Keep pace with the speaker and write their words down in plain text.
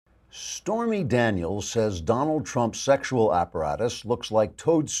Stormy Daniels says Donald Trump's sexual apparatus looks like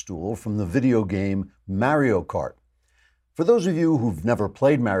Toadstool from the video game Mario Kart. For those of you who've never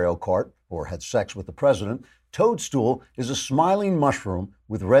played Mario Kart or had sex with the president, Toadstool is a smiling mushroom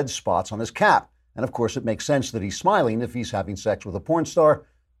with red spots on his cap. And of course, it makes sense that he's smiling if he's having sex with a porn star,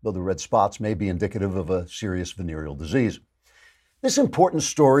 though the red spots may be indicative of a serious venereal disease. This important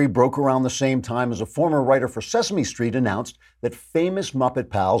story broke around the same time as a former writer for Sesame Street announced that famous Muppet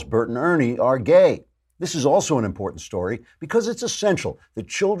pals Bert and Ernie are gay. This is also an important story because it's essential that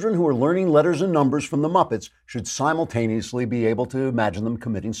children who are learning letters and numbers from the Muppets should simultaneously be able to imagine them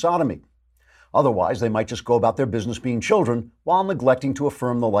committing sodomy. Otherwise, they might just go about their business being children while neglecting to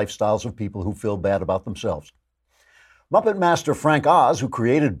affirm the lifestyles of people who feel bad about themselves. Muppet master Frank Oz, who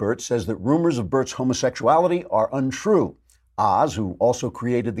created Bert, says that rumors of Bert's homosexuality are untrue. Oz, who also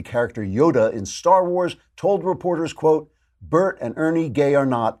created the character Yoda in Star Wars, told reporters, quote, "Bert and Ernie, gay or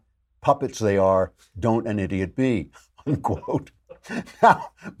not, puppets they are, don't an idiot be," unquote.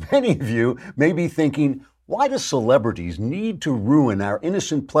 Now, many of you may be thinking, why do celebrities need to ruin our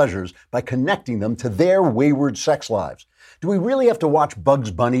innocent pleasures by connecting them to their wayward sex lives? Do we really have to watch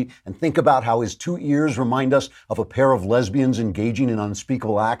Bugs Bunny and think about how his two ears remind us of a pair of lesbians engaging in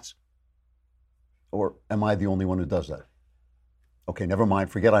unspeakable acts? Or am I the only one who does that? Okay, never mind.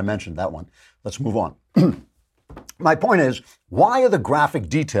 Forget I mentioned that one. Let's move on. My point is, why are the graphic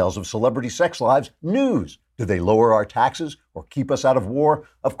details of celebrity sex lives news? Do they lower our taxes or keep us out of war?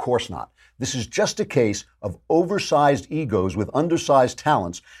 Of course not. This is just a case of oversized egos with undersized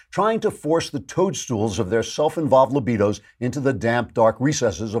talents trying to force the toadstools of their self-involved libidos into the damp, dark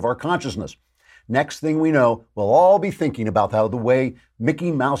recesses of our consciousness. Next thing we know, we'll all be thinking about how the way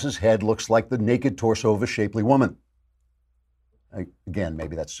Mickey Mouse's head looks like the naked torso of a shapely woman. Again,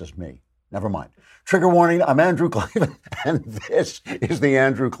 maybe that's just me. Never mind. Trigger warning, I'm Andrew Klavan, and this is The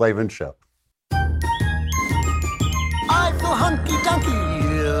Andrew Klavan Show. I feel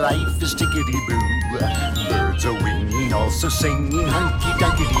hunky-dunky, life is tickety-boo. Birds are winging, also singing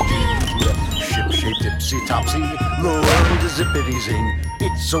hunky-dunky-doo. Ship-shape, tipsy-topsy, the world is zippity-zing.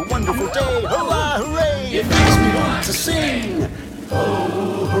 It's a wonderful day, hurrah, hooray! It makes me want to sing.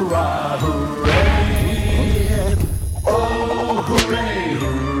 Oh, hurrah, hooray! Oh, hooray,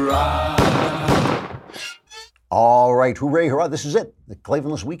 hurrah! All right, hooray, hurrah, this is it. The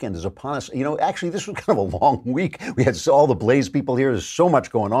Klavanless weekend is upon us. You know, actually, this was kind of a long week. We had all the Blaze people here. There's so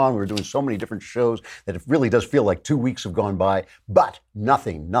much going on. We were doing so many different shows that it really does feel like 2 weeks have gone by. But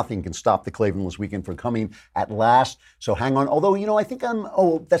nothing can stop the Klavanless weekend from coming at last. So hang on. Although, you know, I think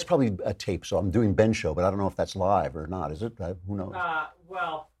that's probably a tape. So I'm doing Ben's show, but I don't know if that's live or not. Is it? Who knows?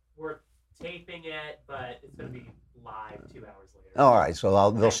 Well, we're taping it, but it's going to be live 2 hours later. All right,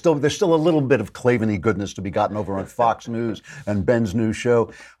 so there's still a little bit of Klavan-y goodness to be gotten over on Fox News and Ben's new show.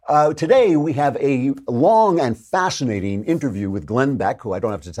 Today we have a long and fascinating interview with Glenn Beck, who I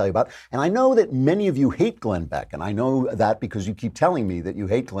don't have to tell you about. And I know that many of you hate Glenn Beck, and I know that because you keep telling me that you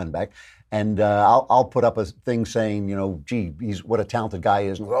hate Glenn Beck. And I'll put up a thing saying, you know, gee, he's what a talented guy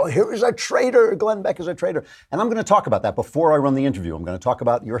is. And, oh, here is a traitor. Glenn Beck is a traitor. And I'm going to talk about that before I run the interview. I'm going to talk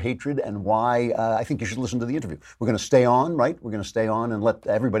about your hatred and why I think you should listen to the interview. We're going to stay on, right? We're going to stay on and let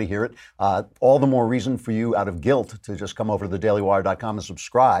everybody hear it. All the more reason for you, out of guilt, to just come over to thedailywire.com and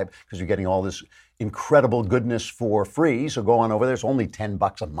subscribe, because you're getting all this incredible goodness for free. So go on over there. It's only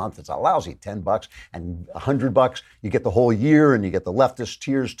 $10 a month. It's a lousy $10, and $100 you get the whole year, and you get the Leftist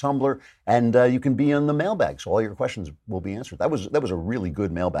Tears tumbler, and you can be in the mailbag. So all your questions will be answered. That was a really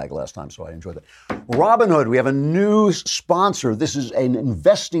good mailbag last time, so I enjoyed that. Robinhood, we have a new sponsor. This is an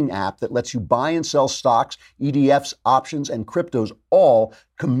investing app that lets you buy and sell stocks, ETFs, options, and cryptos, all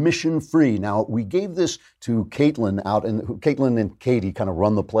commission-free. Now, we gave this to Caitlin Caitlin and Katie kind of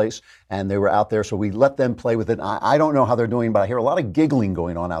run the place, and they were out there, so we let them play with it. I don't know how they're doing, but I hear a lot of giggling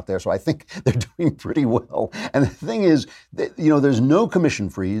going on out there, so I think they're doing pretty well. And the thing is, that, you know, there's no commission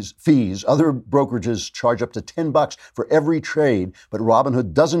fees. Other brokerages charge up to $10 for every trade, but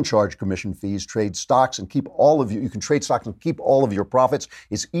Robinhood doesn't charge commission fees. Trade stocks and keep all of you can trade stocks and keep all of your profits.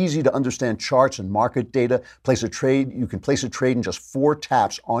 It's easy to understand charts and market data. You can place a trade in just 4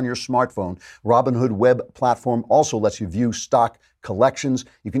 taps on your smartphone. Robinhood web platform also lets you view stock collections.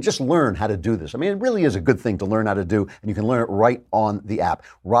 You can just learn how to do this. I mean, it really is a good thing to learn how to do, and you can learn it right on the app.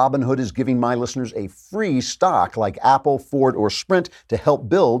 Robinhood is giving my listeners a free stock like Apple, Ford, or Sprint to help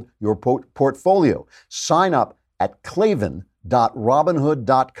build your portfolio. Sign up at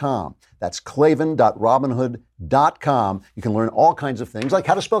klavan.robinhood.com. That's klavan.robinhood.com. You can learn all kinds of things, like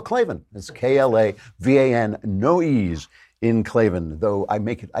how to spell Klavan. It's Klavan, no E's in Klavan, though I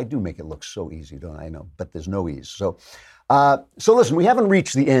do make it look so easy, don't I? I know, but there's no E's. So So listen, we haven't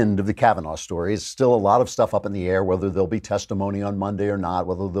reached the end of the Kavanaugh story. It's still a lot of stuff up in the air, whether there'll be testimony on Monday or not,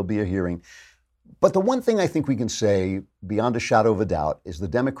 whether there'll be a hearing. But the one thing I think we can say beyond a shadow of a doubt is the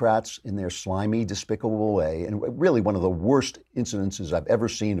Democrats, in their slimy, despicable way, and really one of the worst incidences I've ever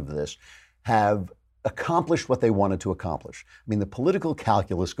seen of this, have accomplished what they wanted to accomplish. I mean, the political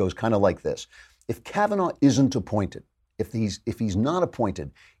calculus goes kind of like this. If Kavanaugh isn't appointed, if he's not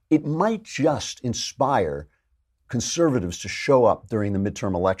appointed, it might just inspire conservatives to show up during the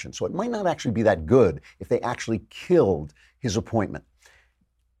midterm election. So it might not actually be that good if they actually killed his appointment.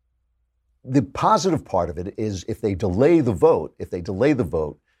 The positive part of it is if they delay the vote,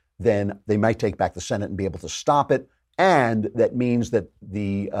 then they might take back the Senate and be able to stop it. And that means that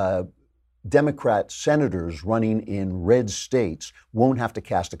the Democrat senators running in red states won't have to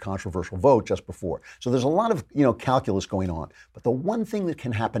cast a controversial vote just before. So there's a lot of, calculus going on. But the one thing that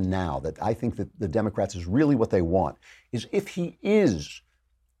can happen now that I think that the Democrats is really what they want is if he is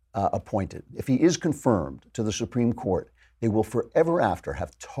appointed, if he is confirmed to the Supreme Court, they will forever after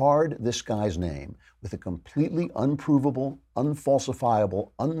have tarred this guy's name with a completely unprovable,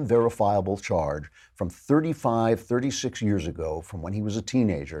 unfalsifiable, unverifiable charge from 36 years ago, from when he was a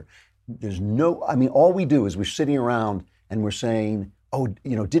teenager. All we do is we're sitting around and we're saying,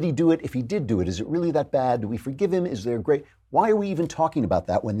 did he do it? If he did do it, is it really that bad? Do we forgive him? Is there great? Why are we even talking about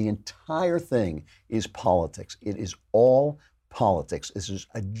that when the entire thing is politics? It is all politics. This is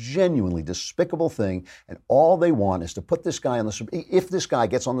a genuinely despicable thing, and all they want is to put this guy on if this guy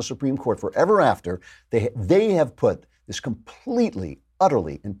gets on the Supreme Court forever after, they have put this completely,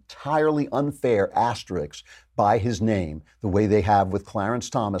 utterly, entirely unfair asterisk by his name, the way they have with Clarence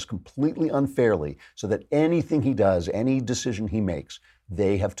Thomas, completely unfairly, so that anything he does, any decision he makes,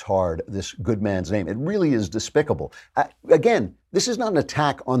 they have tarred this good man's name. It really is despicable. Again, this is not an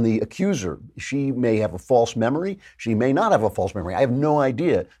attack on the accuser. She may have a false memory. She may not have a false memory. I have no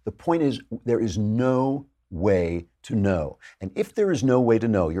idea. The point is, there is no way to know. And if there is no way to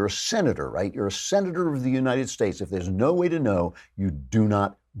know, you're a senator, right? You're a senator of the United States. If there's no way to know, you do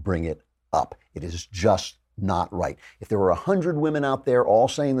not bring it up. It is just not right. If there were 100 women out there all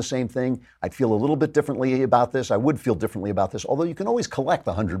saying the same thing, I'd feel a little bit differently about this. I would feel differently about this, although you can always collect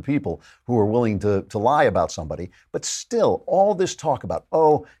 100 people who are willing to lie about somebody. But still, all this talk about,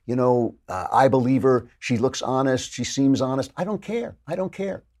 I believe her, she looks honest, she seems honest. I don't care.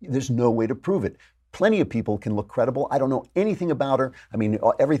 There's no way to prove it. Plenty of people can look credible. I don't know anything about her. I mean,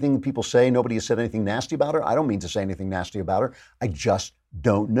 everything people say, nobody has said anything nasty about her. I don't mean to say anything nasty about her. I just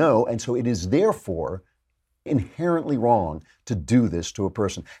don't know. And so it is therefore inherently wrong to do this to a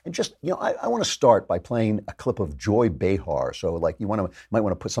person. And just, I want to start by playing a clip of Joy Behar. So like might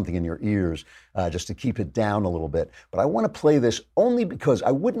want to put something in your ears just to keep it down a little bit. But I want to play this only because I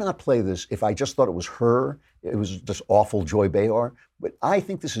would not play this if I just thought it was her. It was just awful Joy Behar. But I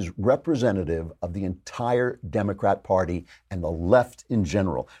think this is representative of the entire Democrat Party and the left in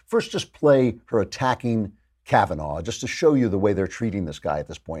general. First, just play her attacking Kavanaugh, just to show you the way they're treating this guy at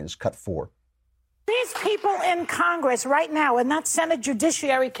this point. It's cut 4. These people in Congress right now, in that Senate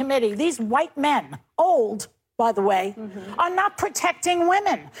Judiciary Committee, these white men, old, by the way, are not protecting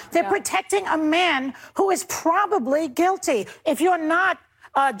women. They're protecting a man who is probably guilty. If you're not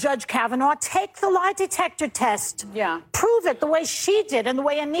Judge Kavanaugh, take the lie detector test. Prove it the way she did and the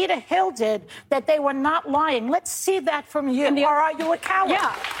way Anita Hill did, that they were not lying. Let's see that from you. Or are you a coward?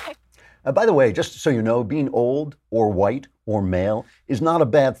 By the way, just so you know, being old or white or male is not a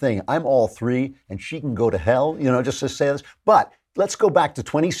bad thing. I'm all three, and she can go to hell, just to say this. But let's go back to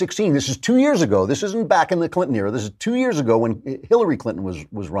 2016. This is 2 years ago. This isn't back in the Clinton era. This is 2 years ago when Hillary Clinton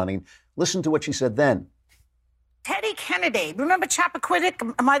was running. Listen to what she said then. Teddy Kennedy. Remember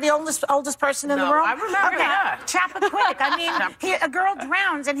Chappaquiddick? Am I the oldest person in the room? I remember that. Chappaquiddick. I mean, a girl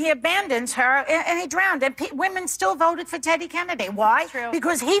drowns and he abandons her and he drowned. And women still voted for Teddy Kennedy. Why? True.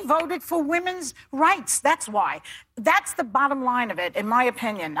 Because he voted for women's rights. That's why. That's the bottom line of it, in my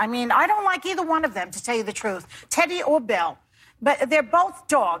opinion. I mean, I don't like either one of them, to tell you the truth, Teddy or Bill. But they're both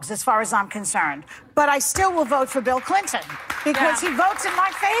dogs as far as I'm concerned. But I still will vote for Bill Clinton because he votes in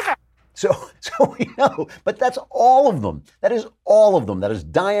my favor. So we know, but that's all of them. That is all of them. That is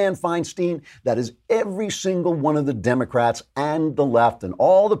Dianne Feinstein. That is every single one of the Democrats and the left and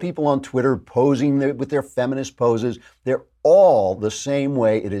all the people on Twitter posing with their feminist poses. They're all the same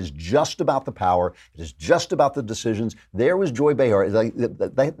way. It is just about the power. It is just about the decisions. There was Joy Behar.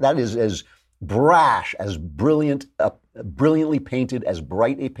 That is as brash, as brilliantly painted, as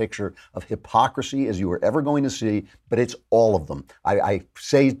bright a picture of hypocrisy as you are ever going to see, but it's all of them. I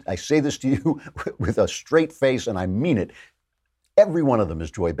say this to you with a straight face, and I mean it. Every one of them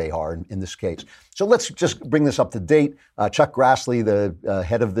is Joy Behar in this case. So let's just bring this up to date. Chuck Grassley, the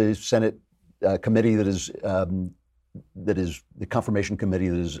head of the Senate committee that is the confirmation committee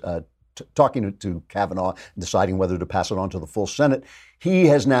that is talking to Kavanaugh and deciding whether to pass it on to the full Senate. He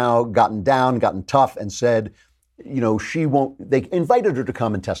has now gotten tough and said, she won't, they invited her to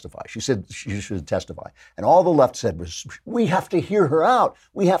come and testify. She said she should testify. And all the left said was, we have to hear her out.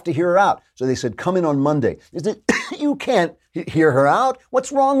 We have to hear her out. So they said, come in on Monday. They said, you can't hear her out.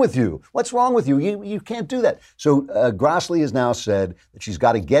 What's wrong with you? What's wrong with you? You can't do that. So Grassley has now said that she's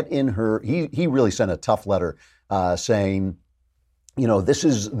got to get in her, he really sent a tough letter saying, this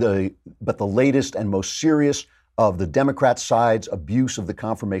is the latest and most serious of the Democrat side's abuse of the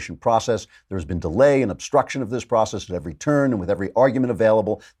confirmation process. There has been delay and obstruction of this process at every turn and with every argument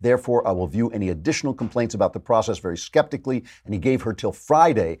available. Therefore, I will view any additional complaints about the process very skeptically. And he gave her till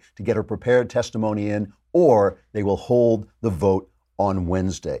Friday to get her prepared testimony in, or they will hold the vote on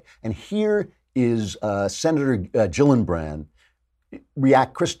Wednesday. And here is Senator Gillibrand,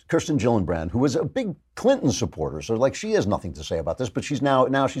 Kirsten Gillibrand, who was a big Clinton supporter. So she has nothing to say about this, but she's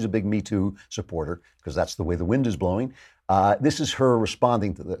now she's a big Me Too supporter because that's the way the wind is blowing. This is her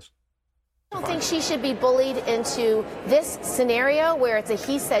responding to this. I don't think she should be bullied into this scenario where it's a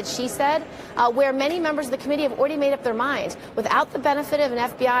he said, she said, where many members of the committee have already made up their minds. Without the benefit of an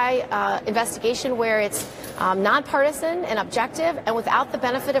FBI investigation where it's nonpartisan and objective, and without the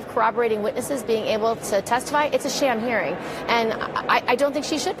benefit of corroborating witnesses being able to testify, it's a sham hearing. And I don't think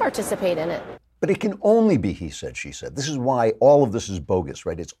she should participate in it. But it can only be he said, she said. This is why all of this is bogus,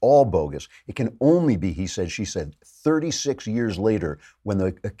 right? It's all bogus. It can only be he said, she said. 36 years later, when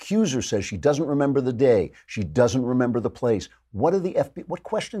the accuser says she doesn't remember the day, she doesn't remember the place, what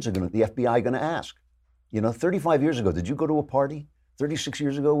questions are the FBI going to ask? 35 years ago, did you go to a party? 36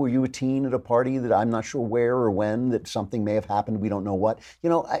 years ago, were you a teen at a party that I'm not sure where or when, that something may have happened, we don't know what?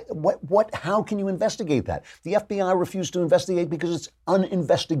 How can you investigate that? The FBI refused to investigate because it's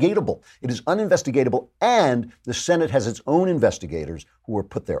uninvestigatable. It is uninvestigatable, and the Senate has its own investigators who are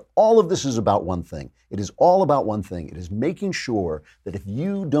put there. All of this is about one thing. It is all about one thing. It is making sure that if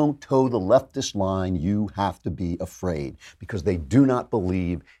you don't toe the leftist line, you have to be afraid, because they do not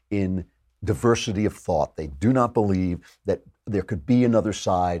believe in diversity of thought. They do not believe that there could be another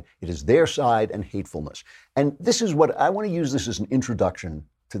side. It is their side and hatefulness. And this is what I want to use this as an introduction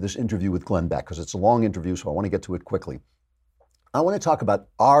to this interview with Glenn Beck, because it's a long interview, so I want to get to it quickly. I want to talk about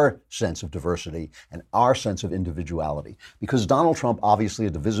our sense of diversity and our sense of individuality, because Donald Trump, obviously a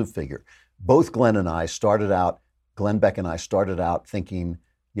divisive figure. Both Glenn Beck and I started out thinking,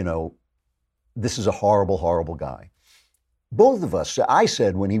 this is a horrible, horrible guy. Both of us, I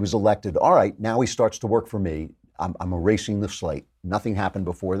said when he was elected, all right, now he starts to work for me. I'm erasing the slate. Nothing happened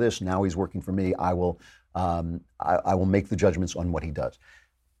before this. Now he's working for me. I will make the judgments on what he does.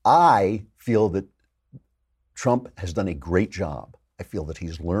 I feel that Trump has done a great job. I feel that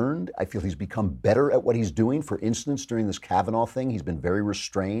he's learned. I feel he's become better at what he's doing. For instance, during this Kavanaugh thing, he's been very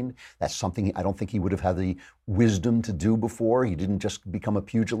restrained. That's something I don't think he would have had the wisdom to do before. He didn't just become a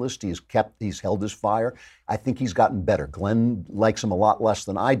pugilist. He's held his fire. I think he's gotten better. Glenn likes him a lot less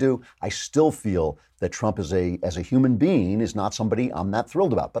than I do. I still feel that Trump as a human being is not somebody I'm that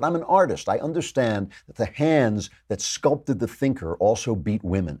thrilled about. But I'm an artist. I understand that the hands that sculpted the thinker also beat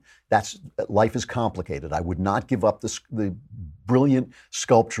women. Life is complicated. I would not give up the brilliant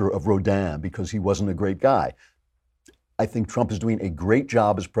sculpture of Rodin because he wasn't a great guy. I think Trump is doing a great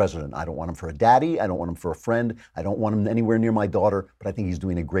job as president. I don't want him for a daddy. I don't want him for a friend. I don't want him anywhere near my daughter, but I think he's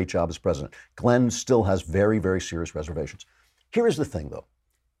doing a great job as president. Glenn still has very, very serious reservations. Here is the thing, though.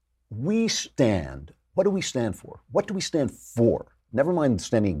 What do we stand for? What do we stand for? Never mind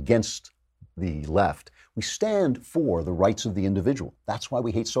standing against the left. We stand for the rights of the individual. That's why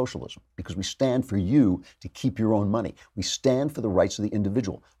we hate socialism, because we stand for you to keep your own money. We stand for the rights of the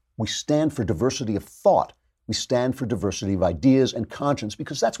individual. We stand for diversity of thought. We stand for diversity of ideas and conscience,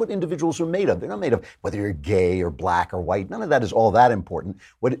 because that's what individuals are made of. They're not made of whether you're gay or black or white. None of that is all that important.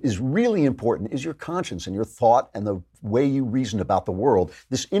 What is really important is your conscience and your thought and the way you reason about the world,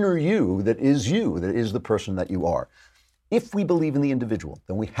 this inner you, that is the person that you are. If we believe in the individual,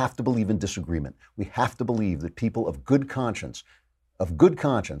 then we have to believe in disagreement. We have to believe that people of good conscience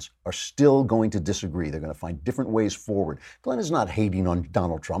are still going to disagree. They're going to find different ways forward. Glenn is not hating on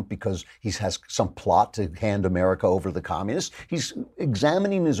Donald Trump because he has some plot to hand America over to the communists. He's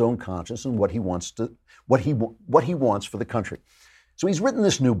examining his own conscience and what he wants for the country. So he's written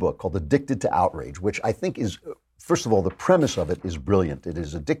this new book called Addicted to Outrage, which I think is, first of all, the premise of it is brilliant. It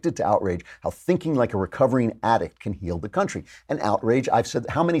is Addicted to Outrage, how thinking like a recovering addict can heal the country. And outrage, I've said,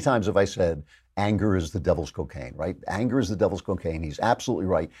 how many times have I said, anger is the devil's cocaine, right? Anger is the devil's cocaine. He's absolutely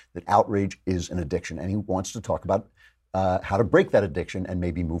right that outrage is an addiction, and he wants to talk about how to break that addiction and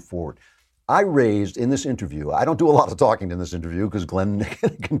maybe move forward. I raised in this interview, I don't do a lot of talking in this interview because Glenn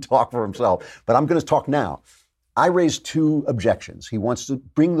can talk for himself, but I'm going to talk now. I raised 2 objections. He wants to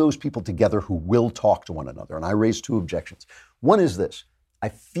bring those people together who will talk to one another, and I raised 2 objections. One is this. I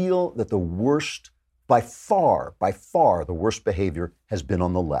feel that the worst, by far, the worst behavior has been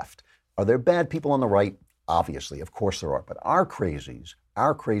on the left. Are there bad people on the right? Obviously, of course there are. But our crazies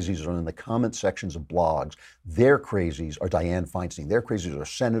are in the comment sections of blogs. Their crazies are Dianne Feinstein. Their crazies are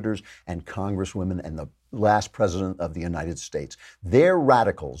senators and congresswomen and the last president of the United States. Their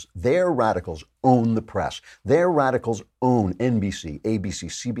radicals own the press. Their radicals own NBC, ABC,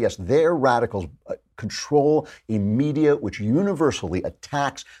 CBS. Their radicals control a media which universally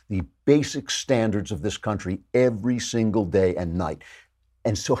attacks the basic standards of this country every single day and night.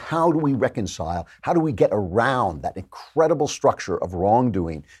 And so how do we reconcile, how do we get around that incredible structure of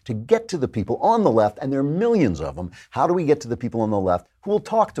wrongdoing to get to the people on the left, and there are millions of them, how do we get to the people on the left who will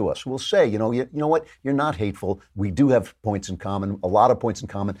talk to us, who will say, you know what, you're not hateful, we do have points in common, a lot of points in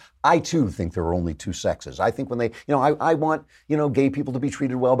common. I too think there are only 2 sexes. I think when they, I want, gay people to be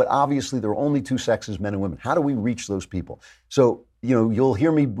treated well, but obviously there are only 2 sexes, men and women. How do we reach those people? So, you'll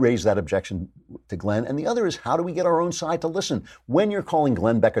hear me raise that objection to Glenn. And the other is, how do we get our own side to listen? When you're calling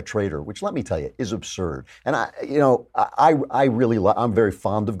Glenn Beck a traitor, which let me tell you is absurd. And I'm very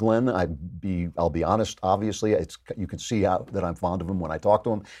fond of Glenn. I'll be honest, obviously. You can see that I'm fond of him when I talk to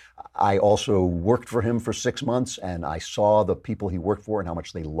him. I also worked for him for 6 months, and I saw the people he worked for and how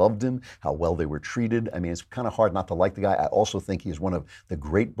much they loved him, how well they were treated. I mean, it's kind of hard not to like the guy. I also think he is one of the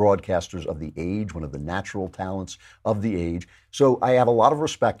great broadcasters of the age, one of the natural talents of the age. So I have a lot of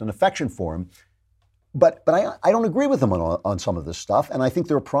respect and affection for him, but I don't agree with him on some of this stuff, and I think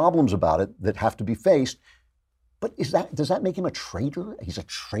there are problems about it that have to be faced. But does that make him a traitor? He's a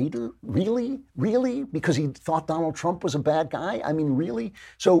traitor? Really? Really? Because he thought Donald Trump was a bad guy? I mean, really?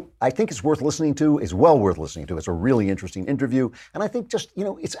 So I think it's worth listening to. It's well worth listening to. It's a really interesting interview. And I think just,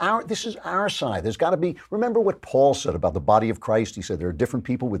 this is our side. There's got to be, remember what Paul said about the body of Christ? He said there are different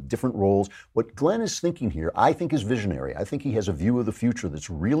people with different roles. What Glenn is thinking here, I think, is visionary. I think he has a view of the future that's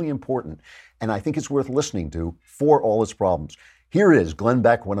really important. And I think it's worth listening to for all its problems. Here is Glenn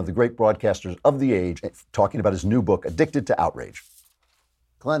Beck, one of the great broadcasters of the age, talking about his new book, Addicted to Outrage.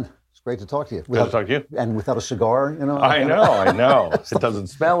 Glenn, it's great to talk to you. Good to talk to you. And without a cigar, I know. It doesn't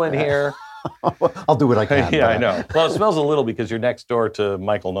smell in here. I'll do what I can. Yeah, I know. Well, it smells a little because you're next door to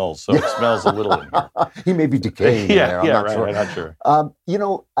Michael Knowles, so it smells a little in here. He may be decaying in there. I'm not sure.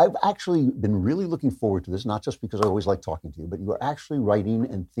 I've actually been really looking forward to this, not just because I always like talking to you, but you are actually writing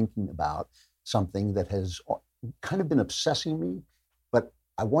and thinking about something that has kind of been obsessing me, but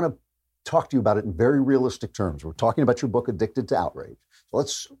I want to talk to you about it in very realistic terms. We're talking about your book, Addicted to Outrage. So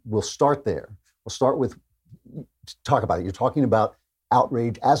we'll start there. We'll start with, talk about it. You're talking about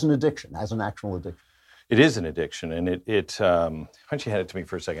outrage as an addiction, as an actual addiction. It is an addiction, and it why don't you hand it to me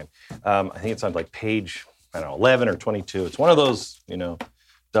for a second? I think it's on like page, 11 or 22. It's one of those,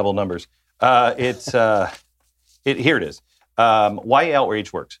 double numbers. Here it is. Why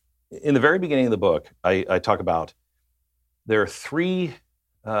outrage works. In the very beginning of the book, I talk about there are 3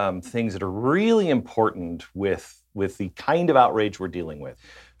 things that are really important with the kind of outrage we're dealing with.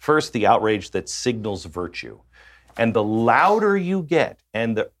 First, the outrage that signals virtue. And the louder you get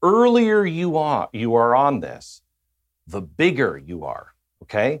and the earlier you are on this, the bigger you are,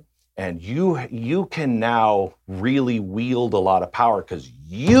 okay? And you can now really wield a lot of power because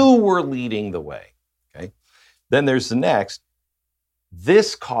you were leading the way, okay? Then there's the next.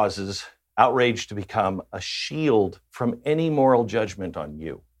 This causes outrage to become a shield from any moral judgment on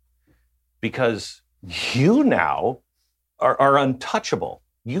you because you now are untouchable.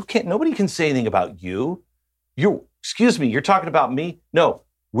 Nobody can say anything about you. Excuse me, you're talking about me? No,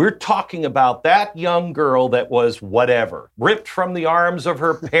 we're talking about that young girl that was whatever, ripped from the arms of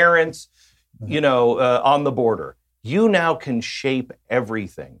her parents, on the border. You now can shape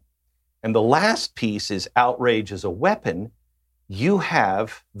everything. And the last piece is outrage as a weapon. You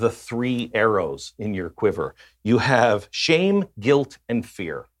have the 3 arrows in your quiver. You have shame, guilt, and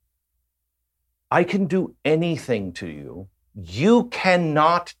fear. I can do anything to you. You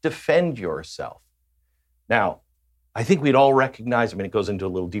cannot defend yourself. Now, I think we'd all recognize, it goes into a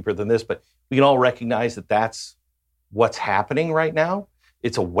little deeper than this, but we can all recognize that that's what's happening right now.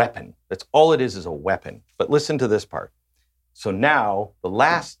 It's a weapon. That's all it is a weapon. But listen to this part. So now the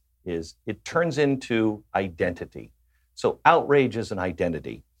last is it turns into identity. So outrage is an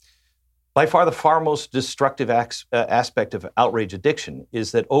identity. By far the most destructive aspect of outrage addiction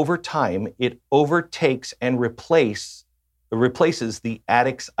is that over time, it overtakes and replaces the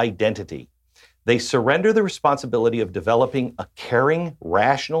addict's identity. They surrender the responsibility of developing a caring,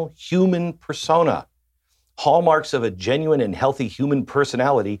 rational human persona. Hallmarks of a genuine and healthy human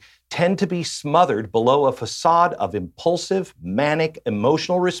personality tend to be smothered below a facade of impulsive, manic,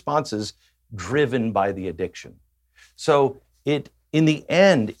 emotional responses driven by the addiction. So in the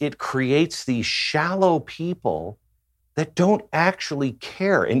end, it creates these shallow people that don't actually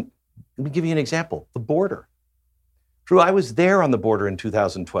care. And let me give you an example, the border. Drew, I was there on the border in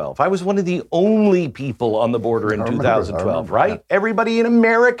 2012. I was one of the only people on the border in 2012, right? Yeah. Everybody in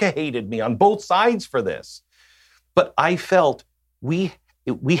America hated me on both sides for this. But I felt we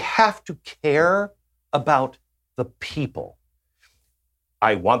have to care about the people.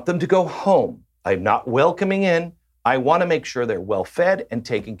 I want them to go home. I'm not welcoming in. I want to make sure they're well fed and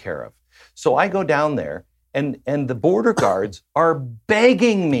taken care of. So I go down there and the border guards are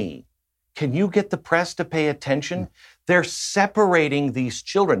begging me, can you get the press to pay attention? They're separating these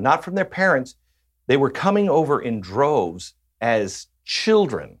children, not from their parents. They were coming over in droves as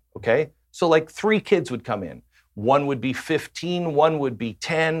children, okay? So like 3 kids would come in. One would be 15, one would be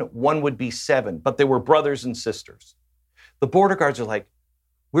 10, one would be 7, but they were brothers and sisters. The border guards are like,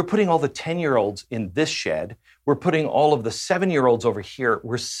 we're putting all the 10-year-olds in this shed. We're putting all of the 7-year-olds over here.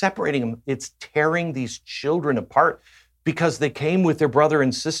 We're separating them. It's tearing these children apart because they came with their brother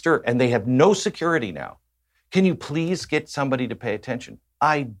and sister and they have no security now. Can you please get somebody to pay attention?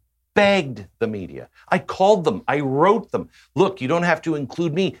 I begged the media. I called them. I wrote them. Look, you don't have to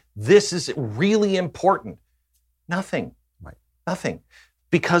include me. This is really important. Nothing. Right. Nothing.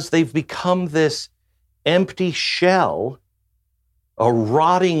 Because they've become this empty shell, a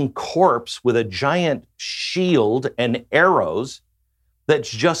rotting corpse with a giant shield and arrows that's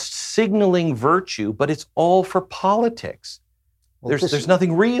just signaling virtue, but it's all for politics. Well, there's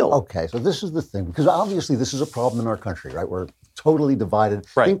nothing real. Okay, so this is the thing, because obviously this is a problem in our country, right? We're totally divided.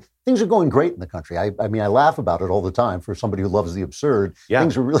 Right. Things are going great in the country. I mean, I laugh about it all the time for somebody who loves the absurd. Yeah.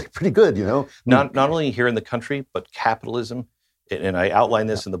 Things are really pretty good, you know? Not only here in the country, but capitalism, and I outline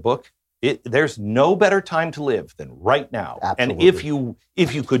this in the book, there's no better time to live than right now. Absolutely. And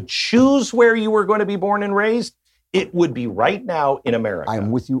if you could choose where you were going to be born and raised, it would be right now in America. I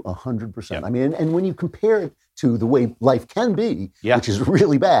am with you 100%. Yeah. I mean, and when you compare it to the way life can be, which is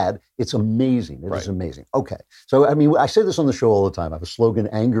really bad, it's amazing. It is amazing. Okay. So, I mean, I say this on the show all the time. I have a slogan,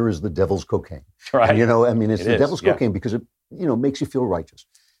 anger is the devil's cocaine. Right. And, you know, I mean, it's the devil's cocaine because it, you know, makes you feel righteous.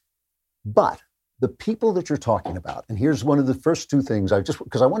 But the people that you're talking about, and here's one of the first 2 things,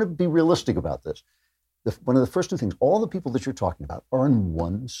 because I want to be realistic about this. One of the first 2 things, all the people that you're talking about are on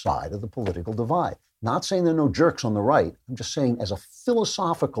one side of the political divide. Not saying there are no jerks on the right. I'm just saying as a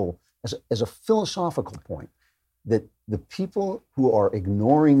philosophical point, that the people who are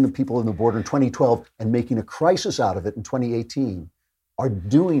ignoring the people in the border in 2012 and making a crisis out of it in 2018 are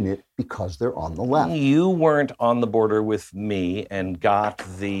doing it because they're on the left. You weren't on the border with me and got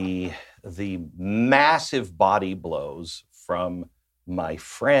the massive body blows from my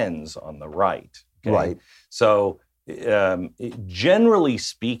friends on the right. Okay? Right. So generally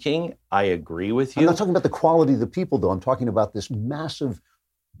speaking, I agree with you. I'm not talking about the quality of the people, though. I'm talking about this massive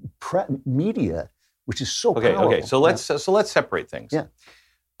media, which is so powerful. Okay. So let's separate things. Yeah.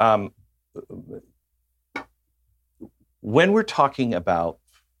 When we're talking about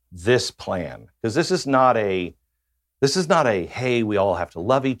this plan, because this is not a hey, we all have to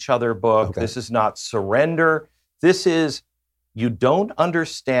love each other book. Okay. This is not surrender. This is you don't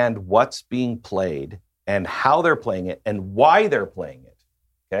understand what's being played and how they're playing it and why they're playing it.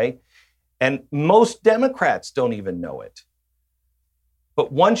 Okay? And most Democrats don't even know it.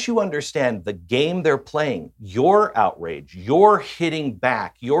 But once you understand the game they're playing, your outrage, your hitting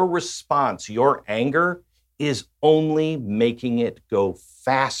back, your response, your anger is only making it go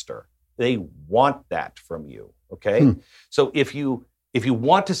faster. They want that from you, okay? So if you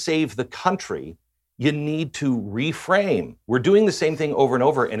want to save the country, you need to reframe. We're doing the same thing over and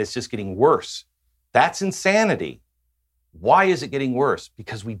over, and it's just getting worse. That's insanity. Why is it getting worse?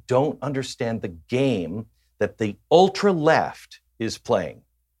 Because we don't understand the game that the ultra-left is playing.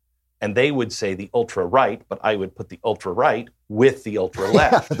 And they would say the ultra-right, but I would put the ultra-right with the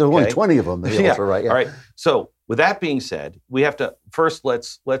ultra-left. There are only 20 of them, the ultra-right. All right. So with that being said, we have to, first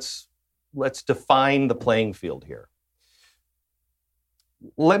let's define the playing field here.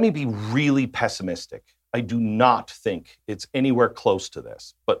 Let me be really pessimistic. I do not think it's anywhere close to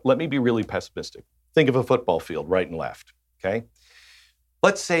this, but let me be really pessimistic. Think of a football field, right and left, okay?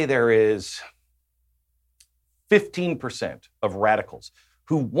 Let's say there is 15% of radicals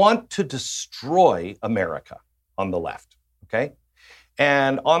who want to destroy America on the left, okay?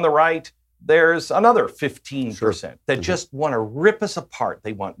 And on the right, there's another 15% that just want to rip us apart.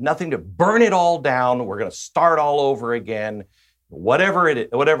 They want nothing to burn it all down. We're going to start all over again. Whatever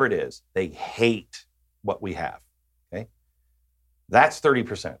it is, they hate what we have, okay? That's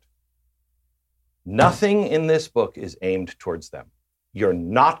 30%. Nothing in this book is aimed towards them. You're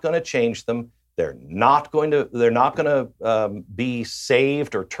not going to change them. They're not going to be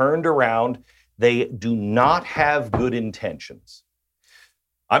saved or turned around. They do not have good intentions.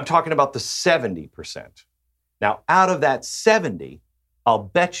 I'm talking about the 70%. Now, out of that 70, I'll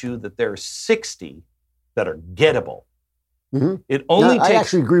bet you that there are 60 that are gettable. Mm-hmm. It only takes, I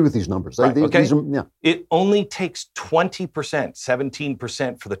actually agree with these numbers. Right, okay? These are, It only takes 20%,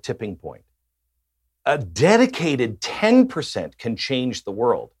 17% for the tipping point. A dedicated 10% can change the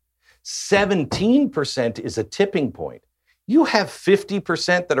world. 17% is a tipping point. You have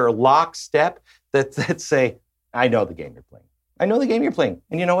 50% that are lockstep that say, I know the game you're playing. I know the game you're playing.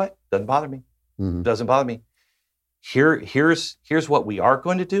 And you know what? Doesn't bother me. Mm-hmm. Doesn't bother me. Here's what we are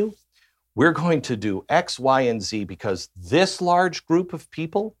going to do. We're going to do X, Y, and Z because this large group of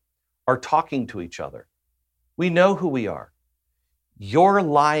people are talking to each other. We know who we are. You're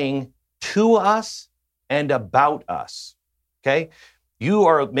lying to us and about us, okay?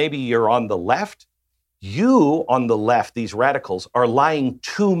 Maybe you're on the left. You on the left, these radicals, are lying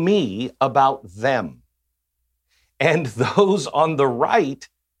to me about them. And those on the right,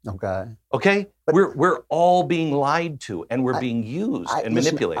 okay, we're all being lied to, and we're being used and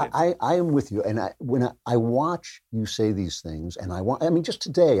manipulated. I am with you, and when I watch you say these things, and just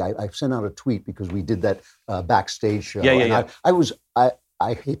today I sent out a tweet because we did that backstage show. Yeah.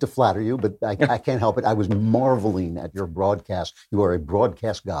 I hate to flatter you, but I can't help it. I was marveling at your broadcast. You are a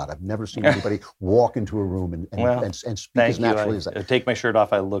broadcast god. I've never seen anybody walk into a room and speak as naturally as that. I take my shirt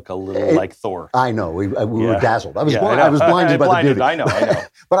off. I look a little like Thor. I know. We were dazzled. I was blinded by the beauty. I know.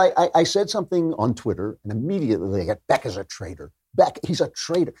 But I said something on Twitter, and immediately they got, Beck is a traitor. Beck, he's a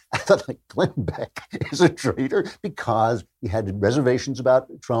traitor. I thought, Glenn Beck is a traitor because he had reservations about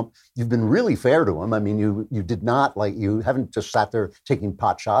Trump. You've been really fair to him. I mean, you did not, you haven't just sat there taking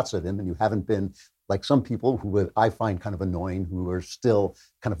pot shots at him, and you haven't been like some people who I find kind of annoying, who are still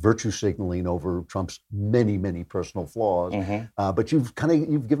kind of virtue signaling over Trump's many, many personal flaws. Mm-hmm. But you've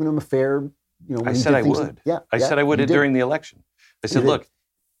given him a fair, I said I would. I said I would during the election. I said, look,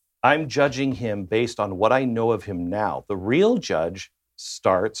 I'm judging him based on what I know of him now. The real judge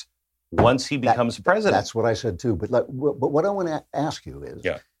starts once he becomes president. That's what I said too. But what I want to ask you is,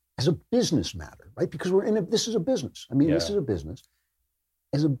 as a business matter, right? Because this is a business. I mean, this is a business.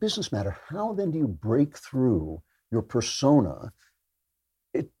 As a business matter, how then do you break through your persona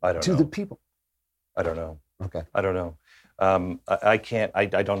to the people? I don't know. Okay. I don't know. I can't. I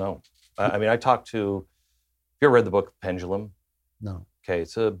don't know. I talked to. Have you ever read the book Pendulum? No. Okay,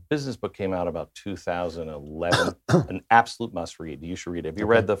 it's a business book, came out about 2011, an absolute must read. You should read it. Have you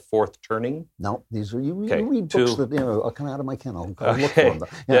read The Fourth Turning? No, these are, you read books that, are kind of out of my kennel. I'll look for them.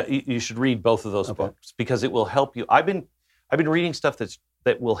 Yeah, you should read both of those books because it will help you. I've been reading stuff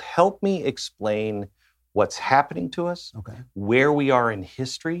that will help me explain what's happening to us, where we are in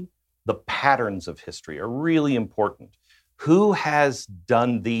history. The patterns of history are really important. Who has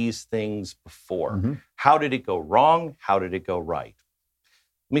done these things before? Mm-hmm. How did it go wrong? How did it go right?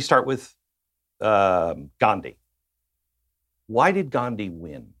 Let me start with Gandhi. Why did Gandhi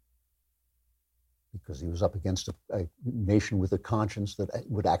win? Because he was up against a nation with a conscience that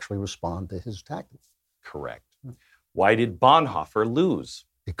would actually respond to his tactics. Correct. Why did Bonhoeffer lose?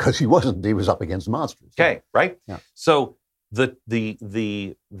 Because he wasn't. He was up against monsters. Okay, right? Yeah. So the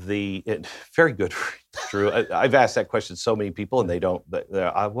very good, Drew. I've asked that question to so many people, and they don't.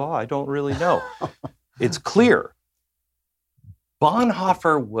 I don't really know. It's clear.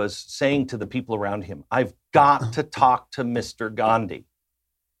 Bonhoeffer was saying to the people around him, I've got to talk to Mr. Gandhi.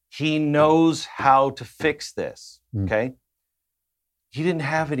 He knows how to fix this, okay? He didn't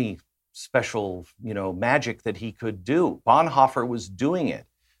have any special, magic that he could do. Bonhoeffer was doing it.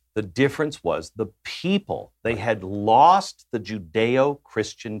 The difference was the people. They had lost the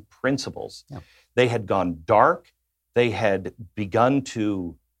Judeo-Christian principles. Yeah. They had gone dark. They had begun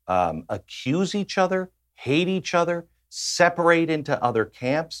to accuse each other, hate each other, separate into other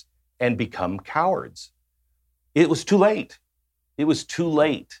camps, and become cowards. It was too late. It was too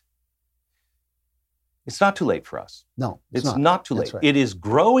late. It's not too late for us. No, it's not too late. Right. It is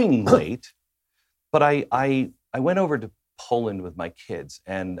growing late, but I went over to Poland with my kids,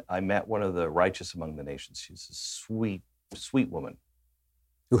 and I met one of the righteous among the nations. She's a sweet, sweet woman.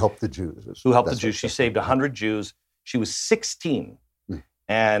 Who helped the Jews. She saved 100 Jews. She was 16.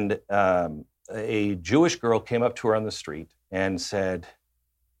 And a Jewish girl came up to her on the street and said,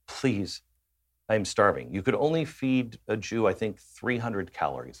 please, I'm starving. You could only feed a Jew, I think, 300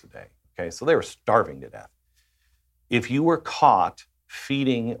 calories a day. Okay, so they were starving to death. If you were caught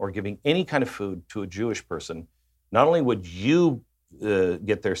feeding or giving any kind of food to a Jewish person, not only would you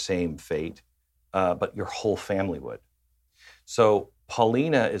get their same fate, but your whole family would. So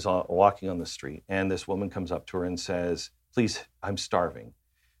Paulina is walking on the street, and this woman comes up to her and says, please, I'm starving.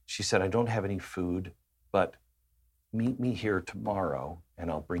 She said, I don't have any food, but meet me here tomorrow, and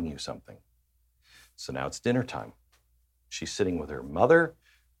I'll bring you something. So now it's dinner time. She's sitting with her mother,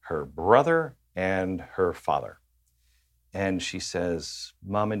 her brother, and her father. And she says,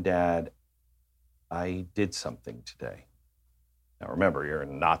 Mom and Dad, I did something today. Now remember, you're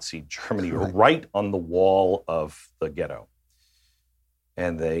in Nazi Germany. You're right on the wall of the ghetto.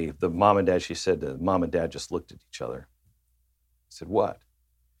 And the mom and dad, she said, the mom and dad just looked at each other. I said, what?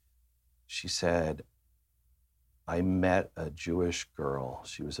 She said, I met a Jewish girl.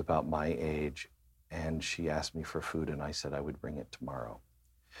 She was about my age, and she asked me for food, and I said I would bring it tomorrow.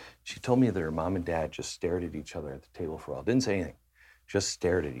 She told me that her mom and dad just stared at each other at the table for a while. Didn't say anything, just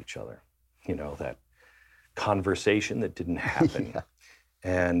stared at each other. You know, that conversation that didn't happen. Yeah.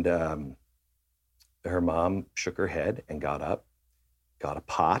 And her mom shook her head and got up, got a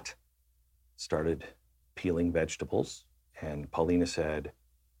pot, started peeling vegetables. And Paulina said,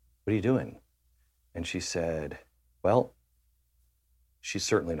 what are you doing? And she said, well, she's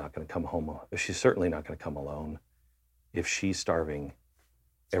certainly not going to come home. She's certainly not going to come alone. If she's starving,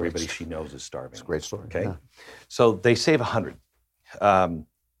 everybody she knows is starving. It's a great story. Okay. Yeah. So they save 100.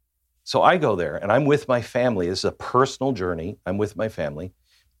 So I go there and I'm with my family. This is a personal journey. I'm with my family.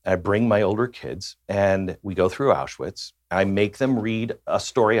 I bring my older kids and we go through Auschwitz. I make them read a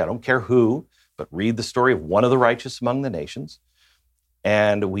story. I don't care who, but read the story of one of the righteous among the nations.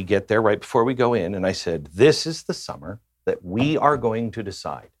 And we get there right before we go in. And I said, this is the summer that we are going to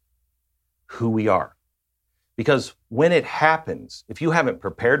decide who we are. Because when it happens, if you haven't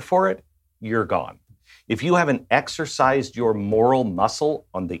prepared for it, you're gone. If you haven't exercised your moral muscle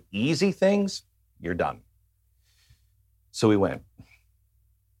on the easy things, you're done. So we went.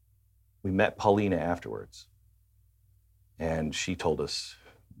 We met Paulina afterwards. And she told us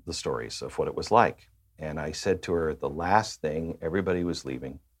the stories of what it was like. And I said to her, the last thing, everybody was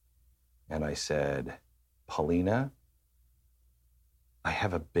leaving. And I said, Paulina, I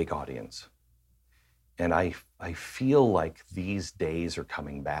have a big audience. And I feel like these days are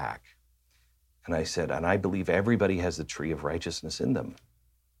coming back. And I said, and I believe everybody has the tree of righteousness in them.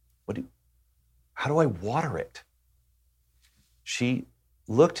 How do I water it? She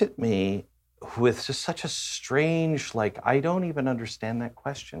looked at me with just such a strange, I don't even understand that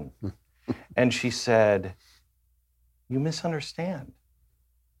question. And she said, you misunderstand.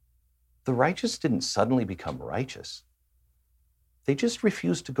 The righteous didn't suddenly become righteous. They just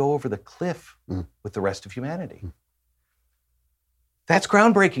refused to go over the cliff with the rest of humanity. That's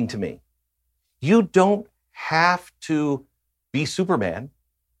groundbreaking to me. You don't have to be Superman.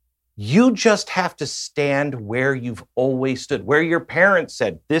 You just have to stand where you've always stood, where your parents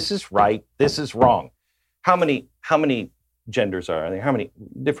said, this is right, this is wrong. How many genders are there? How many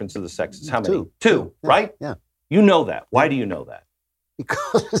differences of the sexes? How many? Two, yeah, right? Yeah. You know that. Why do you know that?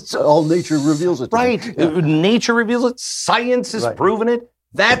 Because it's all nature reveals it. Right. Yeah. Nature reveals it. Science has proven it.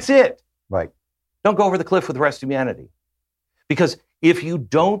 That's it. Right. Don't go over the cliff with the rest of humanity. Because if you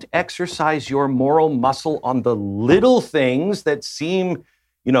don't exercise your moral muscle on the little things that seem,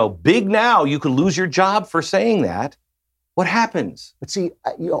 big now, you could lose your job for saying that. What happens? But see,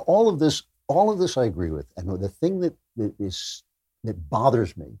 all of this I agree with. And the thing that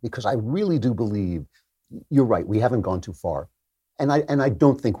bothers me, because I really do believe, you're right, we haven't gone too far. And I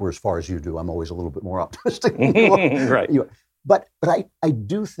don't think we're as far as you do. I'm always a little bit more optimistic than you are. Right. But I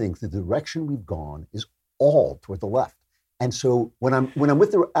do think the direction we've gone is all toward the left. And so when I'm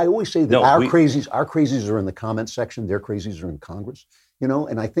with I always say that our crazies are in the comments section, their crazies are in Congress.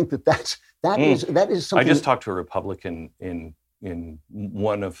 And I think that is something. I just talked to a Republican in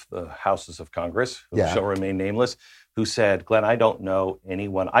one of the houses of Congress, who shall remain nameless, who said, Glenn, I don't know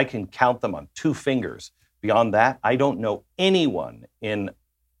anyone. I can count them on 2 fingers. Beyond that, I don't know anyone in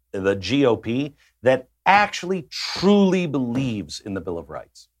the GOP that actually truly believes in the Bill of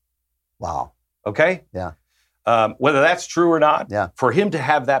Rights. Wow. Okay? Yeah. Whether that's true or not, yeah. For him to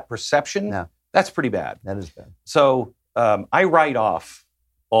have that perception, that's pretty bad. That is bad. So I write off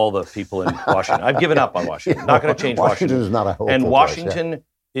all the people in Washington. I've given up on Washington. Not going to change Washington. Washington is not a hopeful And place, Washington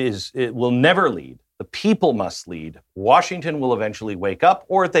it will never lead. The people must lead. Washington will eventually wake up,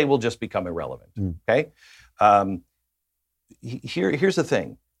 or they will just become irrelevant. Okay? here's the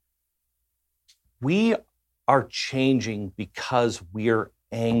thing. We are changing because we're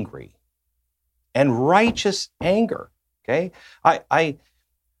angry, and righteous anger. Okay,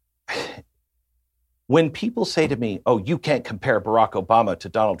 when people say to me, "Oh, you can't compare Barack Obama to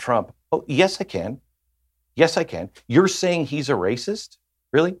Donald Trump," oh, yes, I can. Yes, I can. You're saying he's a racist?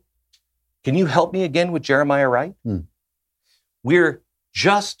 Really? Can you help me again with Jeremiah Wright? We're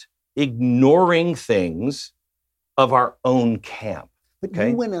just ignoring things of our own camp. But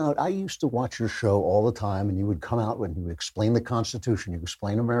you went out, I used to watch your show all the time, and you would come out when you would explain the Constitution, you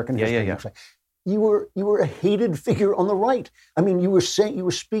explain American history. Yeah. You were a hated figure on the right. I mean, you were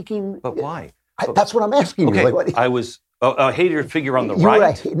speaking. But why? That's what I'm asking you. Okay, I was a hated figure on the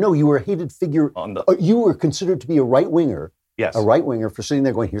right? You were a hated figure. You were considered to be a right-winger. Yes. A right-winger for sitting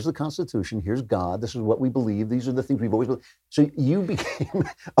there going, here's the Constitution, here's God, this is what we believe, these are the things we've always believed. So you became,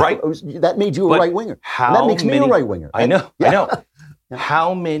 right. That made you a right-winger. That makes me a right-winger. I know. Yeah.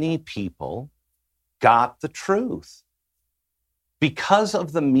 How many people got the truth? Because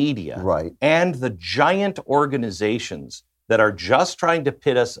of the media and the giant organizations that are just trying to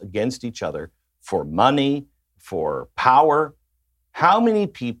pit us against each other for money, for power, how many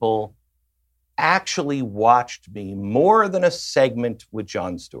people actually watched me more than a segment with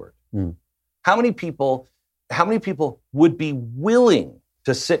Jon Stewart? How many people would be willing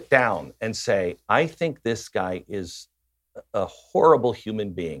to sit down and say, I think this guy is a horrible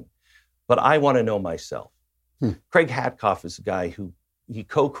human being, but I want to know myself? Craig Hatkoff is a guy who he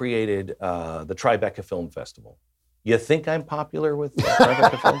co-created the Tribeca Film Festival. You think I'm popular with the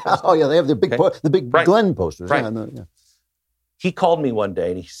Tribeca Film Festival? Oh yeah, they have the big Glenn posters. Right. Yeah. He called me one day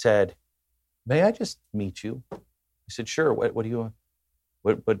and he said, "May I just meet you?" I said, "Sure. What do you want?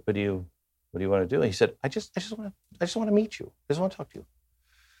 What do you want to do?" And he said, "I just want to meet you. I just want to talk to you."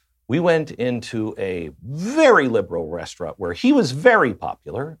 We went into a very liberal restaurant where he was very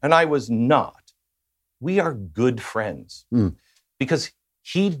popular and I was not. We are good friends because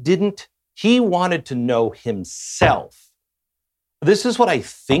he wanted to know himself. This is what I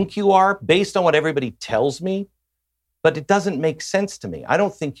think you are based on what everybody tells me, but it doesn't make sense to me. I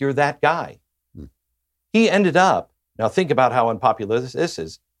don't think you're that guy. He ended up, now think about how unpopular this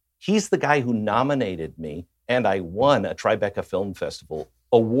is. He's the guy who nominated me and I won a Tribeca Film Festival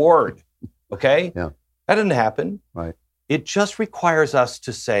award. Okay? Yeah. That didn't happen. Right. It just requires us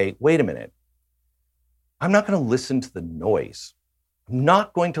to say, wait a minute. I'm not going to listen to the noise. I'm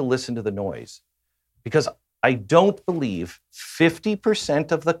not going to listen to the noise because I don't believe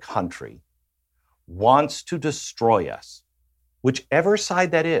 50% of the country wants to destroy us, whichever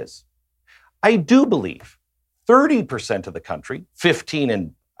side that is. I do believe 30% of the country, 15,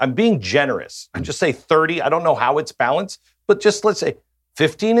 and I'm being generous. I just say 30. I don't know how it's balanced, but just let's say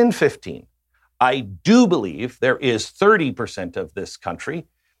 15 and 15. I do believe there is 30% of this country,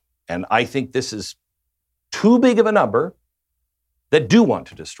 and I think this is too big of a number, that do want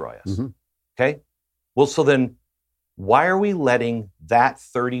to destroy us. Okay? Well, so then why are we letting that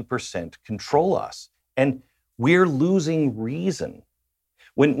 30% control us? And we're losing reason.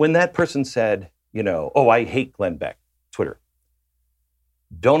 When that person said, oh, I hate Glenn Beck, Twitter.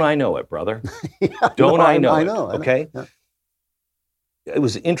 Don't I know it, brother? I know it, okay? Yeah. It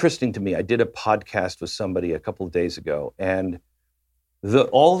was interesting to me. I did a podcast with somebody a couple of days ago, and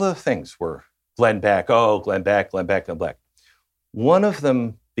all the things were Glenn Beck, Glenn Beck. One of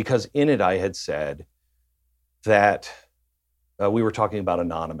them, because in it I had said that we were talking about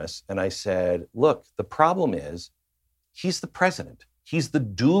Anonymous, and I said, look, the problem is he's the president. He's the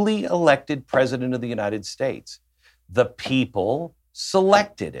duly elected president of the United States. The people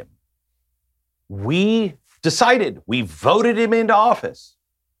selected him. We decided, we voted him into office.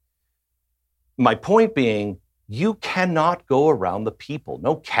 My point being, you cannot go around the people.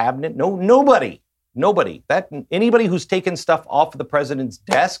 No cabinet, nobody. Anybody who's taken stuff off of the president's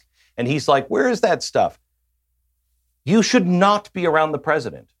desk and he's like, where is that stuff? You should not be around the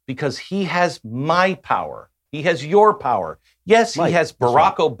president because he has my power. He has your power. Yes, he has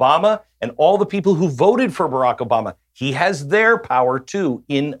Barack Obama and all the people who voted for Barack Obama. He has their power too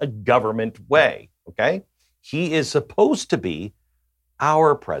in a government way, okay? He is supposed to be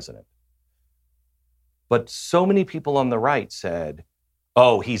our president. But so many people on the right said,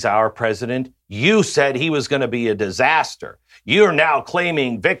 oh, he's our president. You said he was going to be a disaster. You're now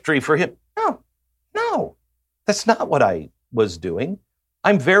claiming victory for him. No, that's not what I was doing.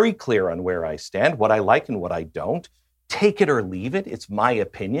 I'm very clear on where I stand, what I like and what I don't. Take it or leave it. It's my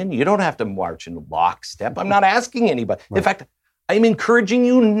opinion. You don't have to march in lockstep. I'm not asking anybody. Right. In fact, I'm encouraging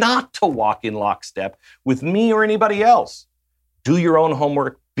you not to walk in lockstep with me or anybody else. Do your own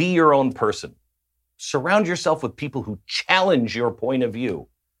homework. Be your own person. surround yourself with people who challenge your point of view.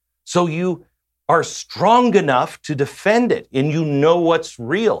 So you are strong enough to defend it and you know what's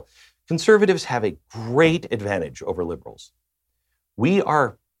real. Conservatives have a great advantage over liberals. We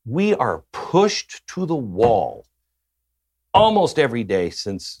are pushed to the wall almost every day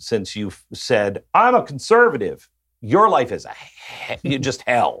since you've said, I'm a conservative. Your life is just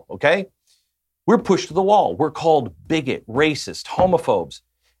hell, okay? We're pushed to the wall. We're called bigot, racist, homophobes.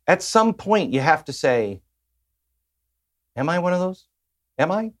 At some point, you have to say, am I one of those?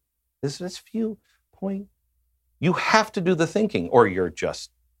 Am I? This viewpoint? You have to do the thinking, or you're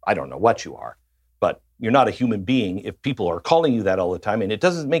just, I don't know what you are, but you're not a human being if people are calling you that all the time, and it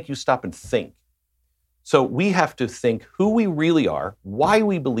doesn't make you stop and think. So we have to think who we really are, why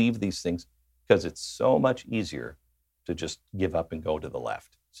we believe these things, because it's so much easier to just give up and go to the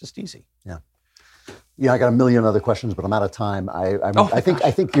left. It's just easy. Yeah. Yeah, I got a million other questions, but I'm out of time. I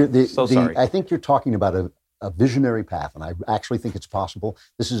think you're talking about a visionary path, and I actually think it's possible.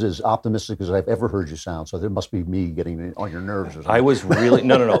 This is as optimistic as I've ever heard you sound. So there must be me getting on your nerves or something. I was really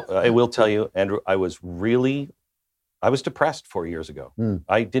no. I will tell you, Andrew. I was depressed 4 years ago.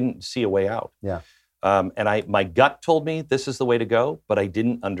 I didn't see a way out. Yeah. And my gut told me this is the way to go, but I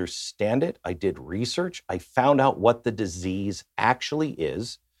didn't understand it. I did research. I found out what the disease actually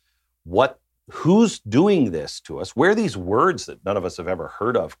is, who's doing this to us, where these words that none of us have ever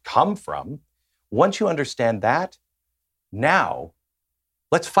heard of come from. Once you understand that, now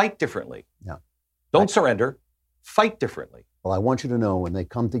let's fight differently. Yeah. Don't surrender. Fight differently. Well, I want you to know when they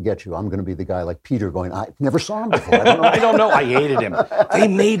come to get you, I'm going to be the guy like Peter going, I never saw him before. I don't know. I don't know. I hated him. They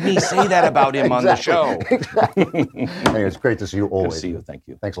made me say that about him on the show. Exactly. Anyway, it's great to see you always. Good to see you. Thank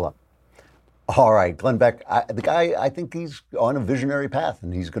you. Thanks a lot. All right, Glenn Beck, the guy, I think he's on a visionary path,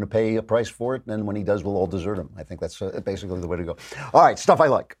 and he's going to pay a price for it, and when he does, we'll all desert him. I think that's basically the way to go. All right, stuff I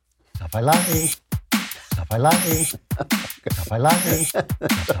like. Stuff I like. Stuff I like. Stuff I like. Stuff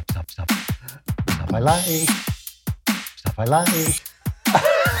I like. Stuff I like.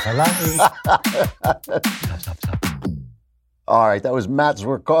 Stuff I like. Stuff. All right, that was Matt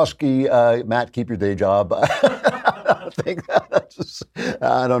Zwerkowski. Matt, keep your day job.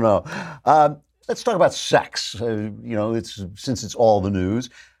 I don't know. Let's talk about sex. Since it's all the news.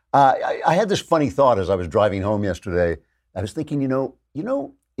 I had this funny thought as I was driving home yesterday. I was thinking,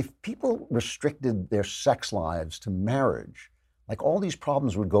 if people restricted their sex lives to marriage, like all these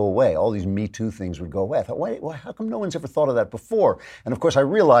problems would go away, all these Me Too things would go away. I thought, how come no one's ever thought of that before? And of course, I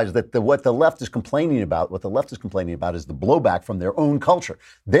realized that what the left is complaining about is the blowback from their own culture.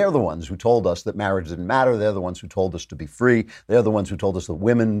 They're the ones who told us that marriage didn't matter. They're the ones who told us to be free. They're the ones who told us that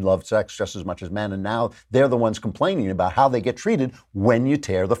women love sex just as much as men. And now they're the ones complaining about how they get treated when you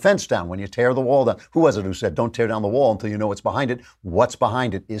tear the fence down, when you tear the wall down. Who was it who said, don't tear down the wall until you know what's behind it? What's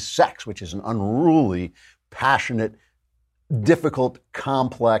behind it is sex, which is an unruly, passionate, difficult,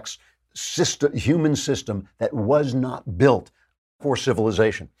 complex human system that was not built for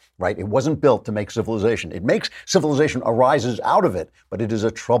civilization, right? It wasn't built to make civilization. It makes civilization arises out of it, but it is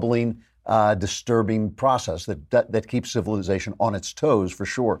a troubling, disturbing process that keeps civilization on its toes for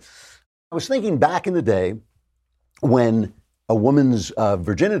sure. I was thinking back in the day when a woman's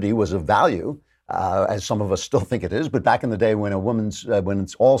virginity was of value, as some of us still think it is, but back in the day when when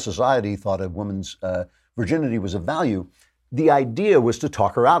all society thought a woman's virginity was of value, the idea was to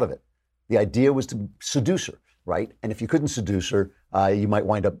talk her out of it. The idea was to seduce her, right? And if you couldn't seduce her, you might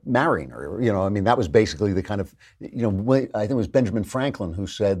wind up marrying her. That was basically the kind of, I think it was Benjamin Franklin who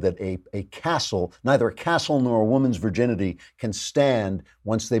said that a castle, neither a castle nor a woman's virginity can stand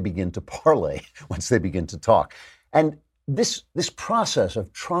once they begin to parlay, once they begin to talk. And this process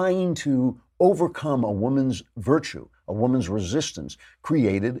of trying to overcome a woman's virtue, a woman's resistance,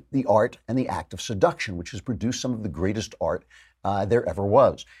 created the art and the act of seduction, which has produced some of the greatest art there ever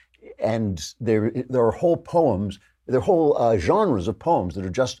was. And there are whole poems, there are whole genres of poems that are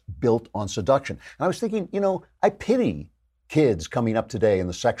just built on seduction. And I was thinking, I pity kids coming up today in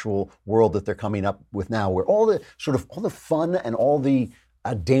the sexual world that they're coming up with now, where all the fun and all the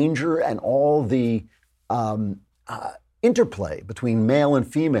danger and all the interplay between male and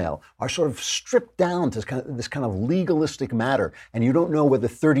female are sort of stripped down to this kind of legalistic matter. And you don't know whether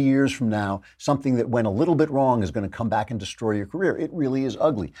 30 years from now, something that went a little bit wrong is going to come back and destroy your career. It really is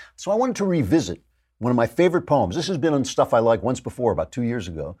ugly. So I wanted to revisit one of my favorite poems. This has been on Stuff I Like once before, about 2 years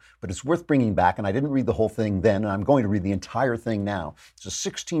ago, but it's worth bringing back. And I didn't read the whole thing then, and I'm going to read the entire thing now. It's a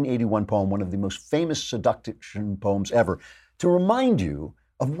 1681 poem, one of the most famous seduction poems ever, to remind you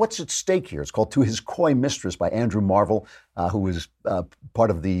of what's at stake here. It's called To His Coy Mistress by Andrew Marvell, who was part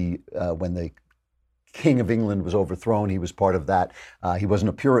of when the King of England was overthrown. He was part of that. He wasn't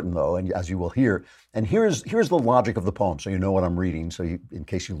a Puritan, though, and as you will hear. And here's the logic of the poem, so you know what I'm reading, in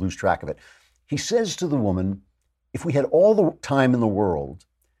case you lose track of it. He says to the woman, if we had all the time in the world,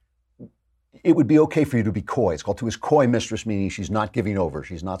 it would be okay for you to be coy. It's called to his coy mistress, meaning she's not giving over.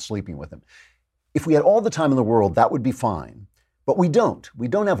 She's not sleeping with him. If we had all the time in the world, that would be fine. But we don't. We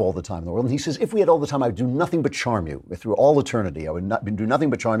don't have all the time in the world. And he says, if we had all the time, I would do nothing but charm you through all eternity. I would do nothing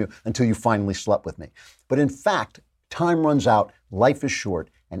but charm you until you finally slept with me. But in fact, time runs out. Life is short.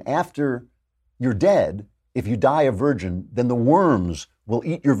 And after you're dead, if you die a virgin, then the worms will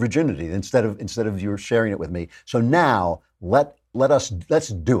eat your virginity instead of you sharing it with me. So now let's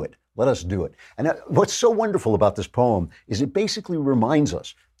do it. Let us do it. And what's so wonderful about this poem is it basically reminds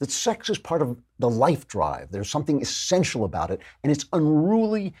us that sex is part of the life drive. There's something essential about it, and it's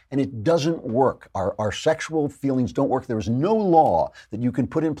unruly, and it doesn't work. Our sexual feelings don't work. There is no law that you can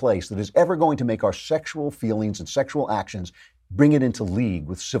put in place that is ever going to make our sexual feelings and sexual actions bring it into league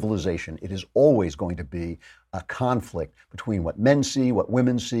with civilization. It is always going to be a conflict between what men see, what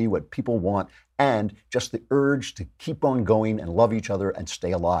women see, what people want, and just the urge to keep on going and love each other and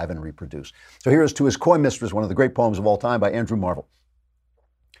stay alive and reproduce. So here is To His Coy Mistress, one of the great poems of all time by Andrew Marvell.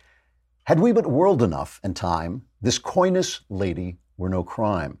 Had we but world enough and time, this coyness, lady, were no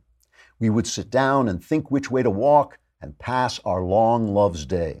crime. We would sit down and think which way to walk and pass our long love's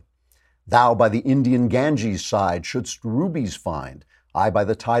day. Thou by the Indian Ganges side shouldst rubies find, I by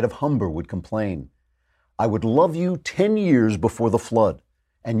the tide of Humber would complain. I would love you 10 years before the flood,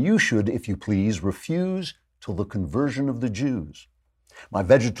 and you should, if you please, refuse till the conversion of the Jews. My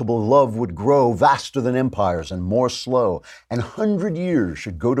vegetable love would grow vaster than empires and more slow, and 100 years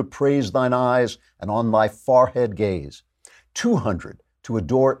should go to praise thine eyes and on thy forehead gaze. 200 to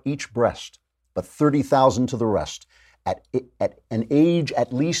adore each breast, but 30,000 to the rest, at an age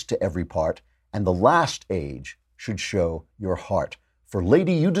at least to every part, and the last age should show your heart. For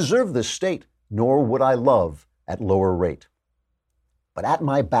lady, you deserve this state, nor would I love at lower rate. But at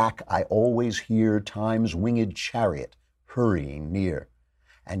my back I always hear time's winged chariot hurrying near,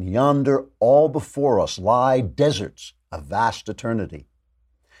 and yonder all before us lie deserts of vast eternity.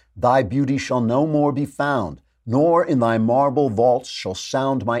 Thy beauty shall no more be found, nor in thy marble vaults shall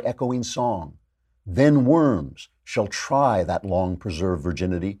sound my echoing song. Then worms shall try that long-preserved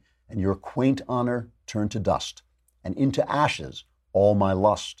virginity, and your quaint honor turn to dust, and into ashes all my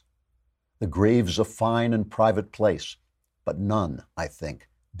lust. The grave's a fine and private place, but none, I think,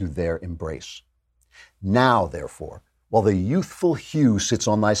 do there embrace. Now, therefore, while the youthful hue sits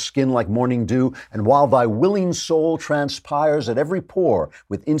on thy skin like morning dew, and while thy willing soul transpires at every pore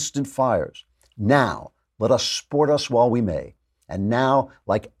with instant fires, now let us sport us while we may, and now,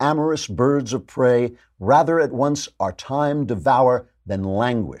 like amorous birds of prey, rather at once our time devour than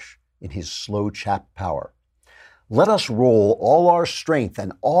languish in his slow chapt power. Let us roll all our strength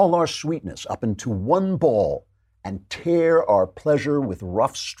and all our sweetness up into one ball, and tear our pleasure with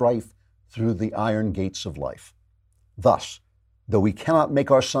rough strife through the iron gates of life. Thus, though we cannot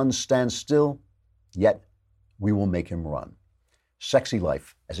make our sun stand still, yet we will make him run. Sexy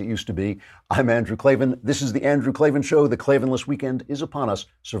life, as it used to be. I'm Andrew Klavan. This is The Andrew Klavan Show. The Klavanless weekend is upon us.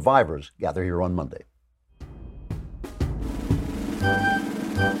 Survivors gather here on Monday.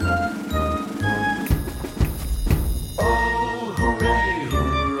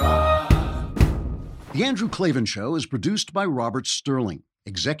 The Andrew Klavan Show is produced by Robert Sterling.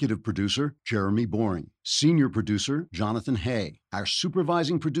 Executive producer, Jeremy Boring. Senior producer, Jonathan Hay. Our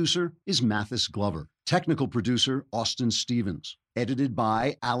supervising producer is Mathis Glover. Technical producer, Austin Stevens. Edited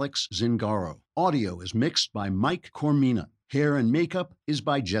by Alex Zingaro. Audio is mixed by Mike Cormina. Hair and makeup is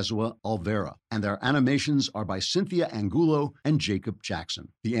by Jesua Alvera. And our animations are by Cynthia Angulo and Jacob Jackson.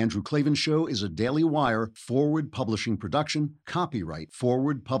 The Andrew Klavan Show is a Daily Wire Forward Publishing production. Copyright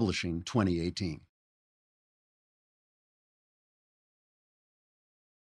Forward Publishing 2018.